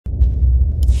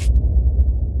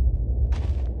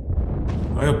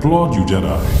I applaud you,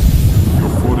 Jedi. Your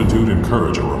fortitude and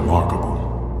courage are remarkable.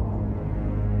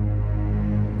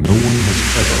 No one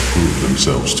has ever proved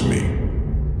themselves to me.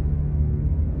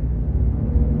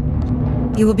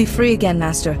 You will be free again,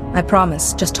 Master. I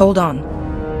promise. Just hold on.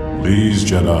 Please,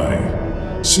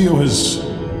 Jedi. SYO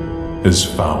has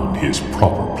found his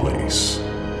proper place.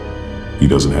 He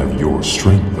doesn't have your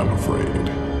strength, I'm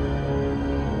afraid.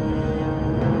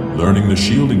 Learning the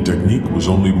shielding technique was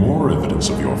only more evidence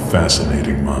of your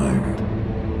fascinating mind.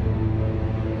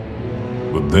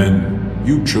 But then,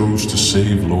 you chose to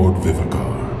save Lord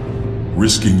Vivicar,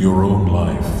 risking your own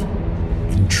life.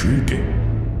 Intriguing.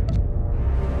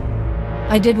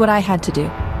 I did what I had to do.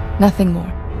 Nothing more.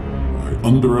 I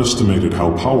underestimated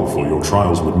how powerful your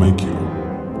trials would make you.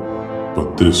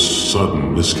 But this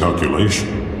sudden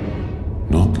miscalculation,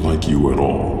 not like you at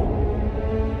all.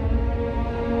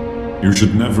 You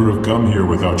should never have come here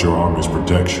without your army's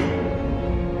protection.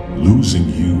 Losing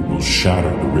you will shatter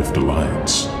the Rift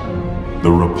Alliance. The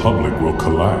Republic will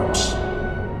collapse.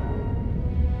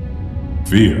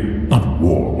 Fear, not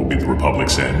war, will be the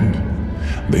Republic's end.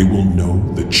 They will know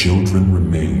the children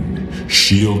remain,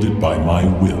 shielded by my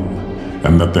will,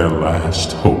 and that their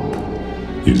last hope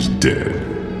is dead.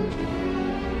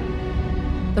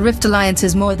 The Rift Alliance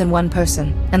is more than one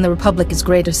person, and the Republic is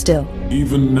greater still.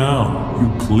 Even now,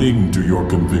 you cling to your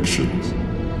convictions.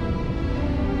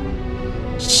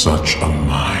 Such a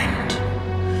mind.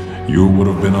 You would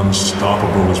have been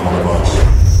unstoppable as one of us.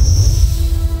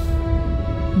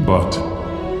 But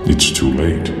it's too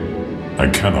late. I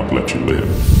cannot let you live.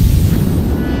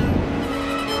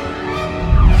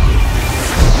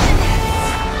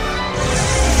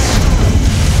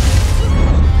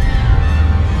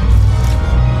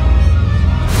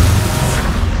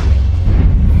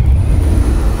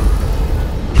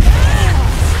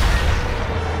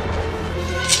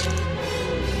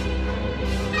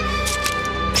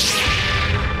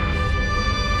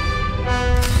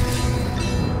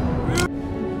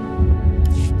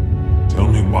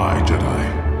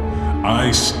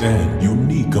 I stand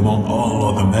unique among all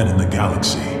other men in the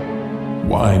galaxy.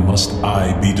 Why must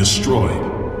I be destroyed?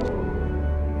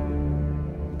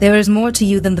 There is more to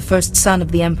you than the first son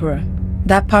of the Emperor.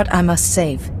 That part I must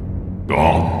save.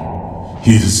 Gone.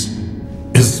 He is...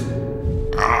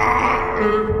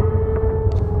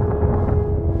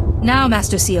 Now,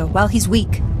 Master SYO, while he's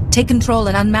weak, take control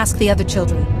and unmask the other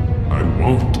children. I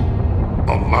won't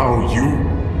allow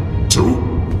you to...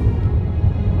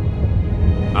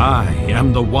 I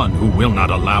am the one who will not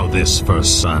allow this,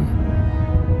 First Son.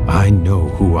 I know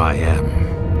who I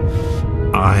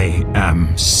am. I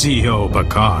am SYO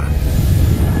BAKARN.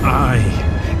 I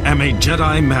am a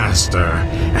Jedi Master,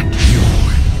 and you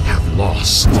have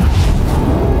lost.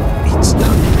 It's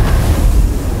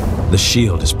done. The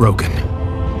shield is broken.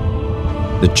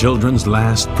 The children's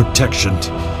last protection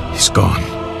is gone.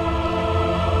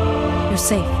 You're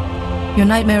safe. Your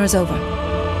nightmare is over.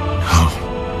 No.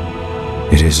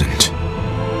 It isn't.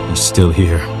 He's still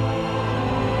here.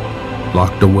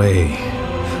 Locked away,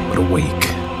 but awake.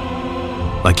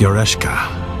 Like Yoreshka.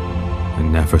 I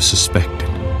never suspected.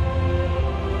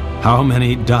 How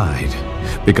many died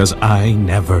because I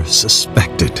never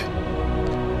suspected?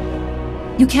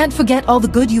 You can't forget all the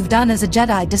good you've done as a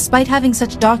Jedi, despite having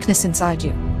such darkness inside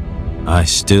you. I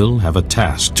still have a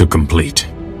task to complete.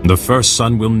 The First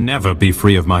Son will never be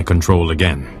free of my control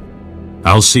again.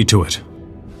 I'll see to it.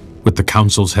 With the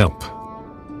Council's help.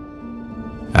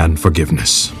 And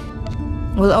forgiveness.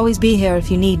 We'll always be here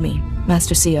if you need me,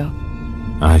 Master SYO.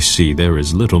 I see there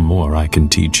is little more I can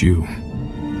teach you.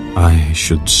 I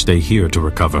should stay here to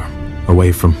recover,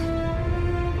 away from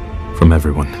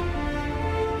everyone.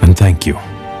 And thank you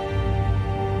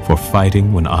for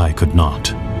fighting when I could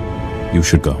not. You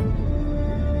should go.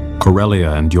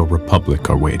 Corellia and your Republic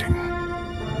are waiting.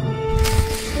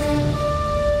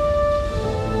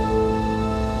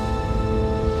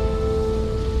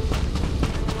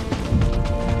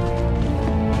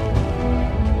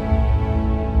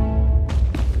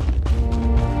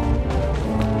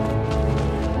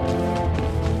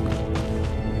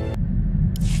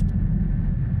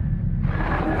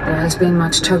 There has been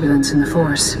much turbulence in the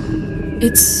Force.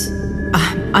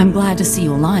 I'm glad to see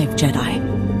you alive, Jedi.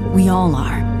 We all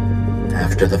are.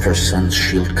 After the First Son's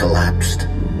shield collapsed,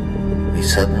 we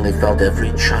suddenly felt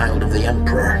every child of the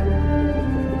Emperor.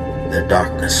 Their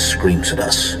darkness screams at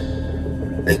us.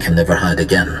 They can never hide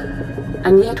again.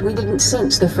 And yet we didn't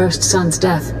sense the First Son's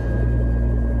death.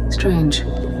 Strange.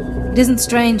 It isn't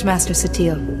strange, Master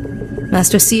Satele.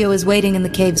 Master SYO is waiting in the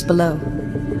caves below.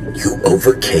 You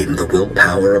overcame the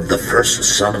willpower of the First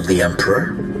Son of the Emperor?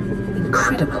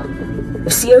 Incredible.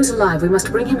 If SYO's alive, we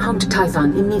must bring him home to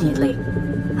Typhon immediately.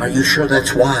 Are you sure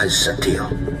that's wise, Satio?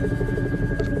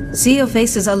 SYO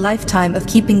faces a lifetime of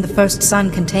keeping the First Son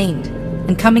contained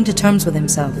and coming to terms with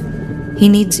himself. He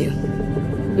needs you.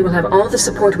 He will have all the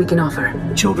support we can offer.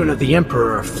 Children of the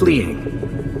Emperor are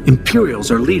fleeing.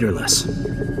 Imperials are leaderless.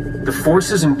 The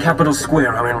forces in Capital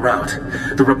Square are en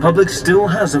route. The Republic still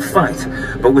has a fight,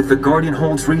 but with the Guardian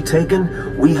holds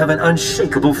retaken, we have an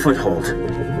unshakable foothold.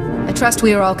 I trust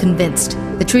we are all convinced.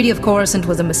 The Treaty of Coruscant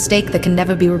was a mistake that can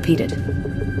never be repeated.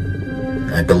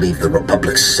 I believe the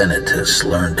Republic's Senate has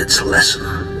learned its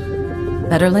lesson.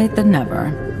 Better late than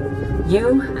never.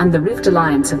 You and the Rift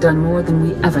Alliance have done more than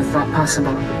we ever thought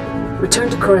possible. Return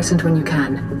to Coruscant when you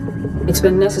can. It's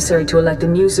been necessary to elect a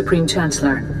new Supreme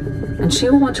Chancellor, and she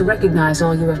will want to recognize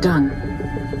all you have done.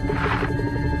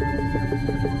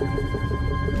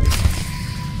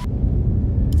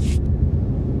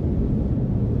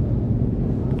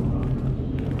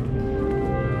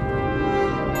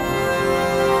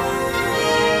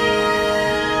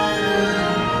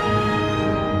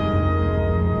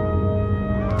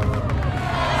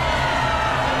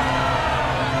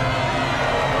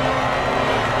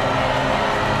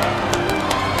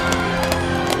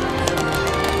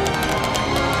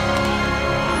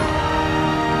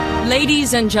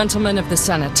 Ladies and gentlemen of the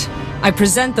Senate, I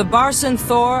present the Barson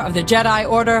Thor of the Jedi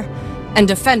Order and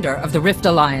Defender of the Rift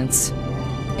Alliance.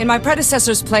 In my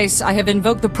predecessor's place, I have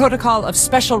invoked the Protocol of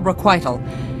Special Requital,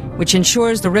 which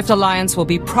ensures the Rift Alliance will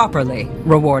be properly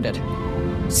rewarded.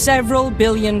 Several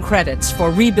billion credits for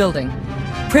rebuilding,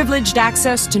 privileged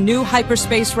access to new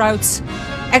hyperspace routes,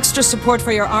 extra support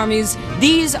for your armies.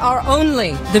 These are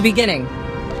only the beginning.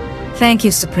 Thank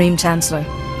you, Supreme Chancellor.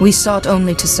 We sought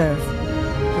only to serve.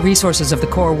 The resources of the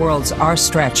core worlds are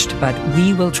stretched, but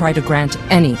we will try to grant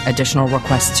any additional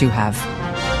requests you have.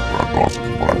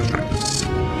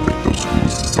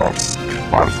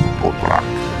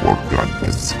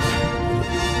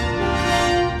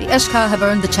 The Eshkar have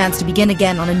earned the chance to begin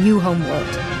again on a new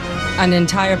homeworld. An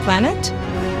entire planet?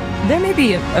 There may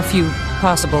be a few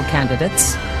possible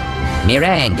candidates.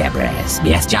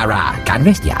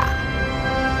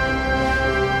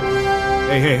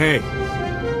 Hey.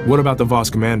 What about the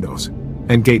Voss Commandos?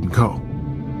 And Gate and Co.?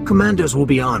 Commandos will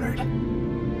be honored.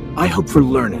 I hope for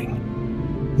learning.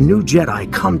 New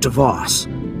Jedi come to Voss.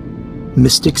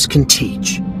 Mystics can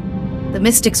teach. The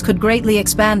Mystics could greatly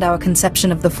expand our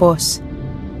conception of the Force.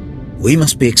 We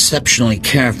must be exceptionally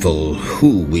careful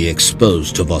who we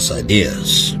expose to Voss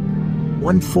ideas.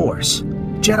 One Force.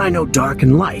 Jedi know dark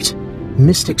and light.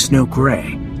 Mystics know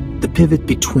gray. The pivot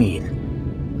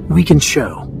between. We can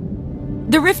show.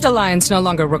 The Rift Alliance no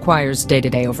longer requires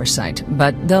day-to-day oversight,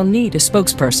 but they'll need a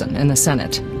spokesperson in the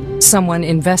Senate. Someone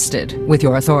invested with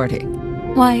your authority.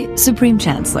 Why, Supreme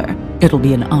Chancellor, it'll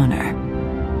be an honor.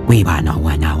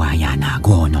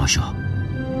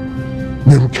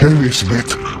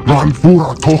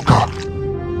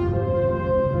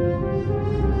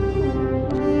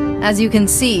 As you can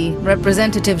see,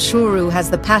 Representative Shuru has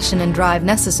the passion and drive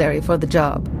necessary for the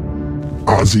job.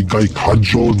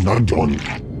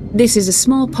 This is a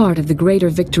small part of the greater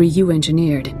victory you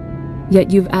engineered.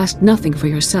 Yet you've asked nothing for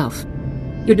yourself.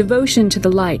 Your devotion to the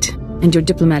light and your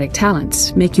diplomatic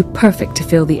talents make you perfect to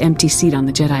fill the empty seat on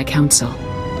the Jedi Council.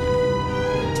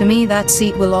 To me, that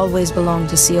seat will always belong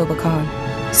to SYO BAKARN.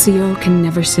 SYO can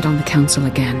never sit on the Council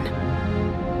again.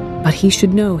 But he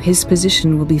should know his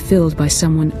position will be filled by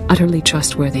someone utterly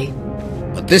trustworthy.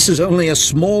 But this is only a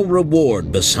small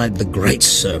reward beside the great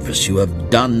service you have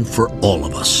done for all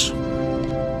of us.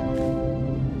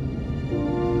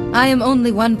 I am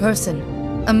only one person,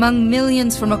 among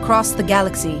millions from across the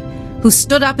galaxy, who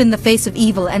stood up in the face of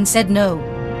evil and said no.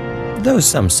 Though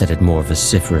some said it more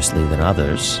vociferously than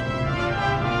others.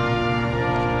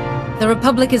 The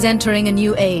Republic is entering a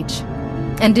new age,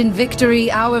 and in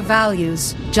victory our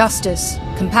values, justice,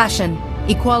 compassion,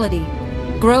 equality,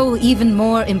 grow even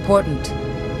more important.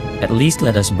 At least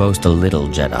let us boast a little,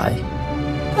 Jedi.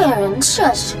 Baron,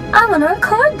 shush. I want to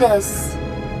record this.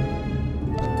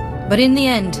 But in the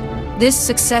end, this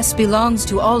success belongs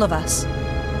to all of us.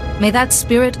 May that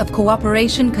spirit of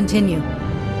cooperation continue.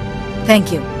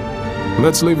 Thank you.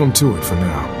 Let's leave them to it for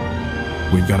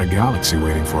now. We've got a galaxy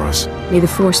waiting for us. May the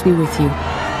Force be with you.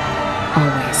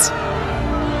 Always.